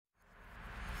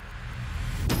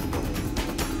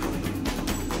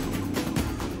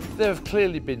There have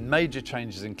clearly been major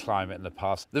changes in climate in the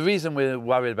past. The reason we're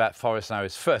worried about forests now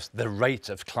is, first, the rate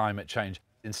of climate change.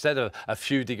 Instead of a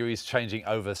few degrees changing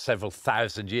over several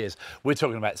thousand years, we're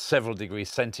talking about several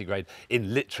degrees centigrade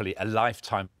in literally a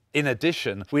lifetime. In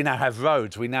addition, we now have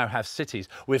roads, we now have cities.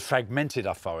 We've fragmented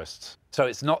our forests. So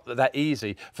it's not that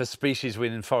easy for species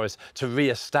within forests to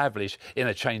re-establish in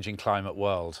a changing climate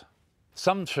world.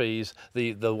 Some trees,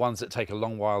 the ones that take a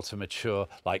long while to mature,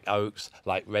 like oaks,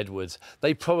 like redwoods,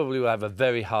 they probably will have a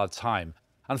very hard time.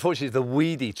 Unfortunately, the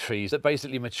weedy trees that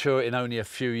basically mature in only a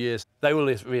few years, they will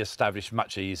re-establish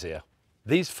much easier.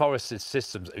 These forested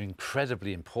systems are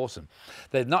incredibly important.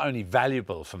 They're not only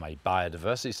valuable from a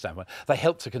biodiversity standpoint, they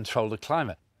help to control the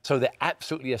climate. So they're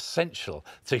absolutely essential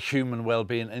to human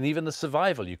well-being and even the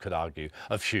survival, you could argue,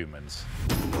 of humans.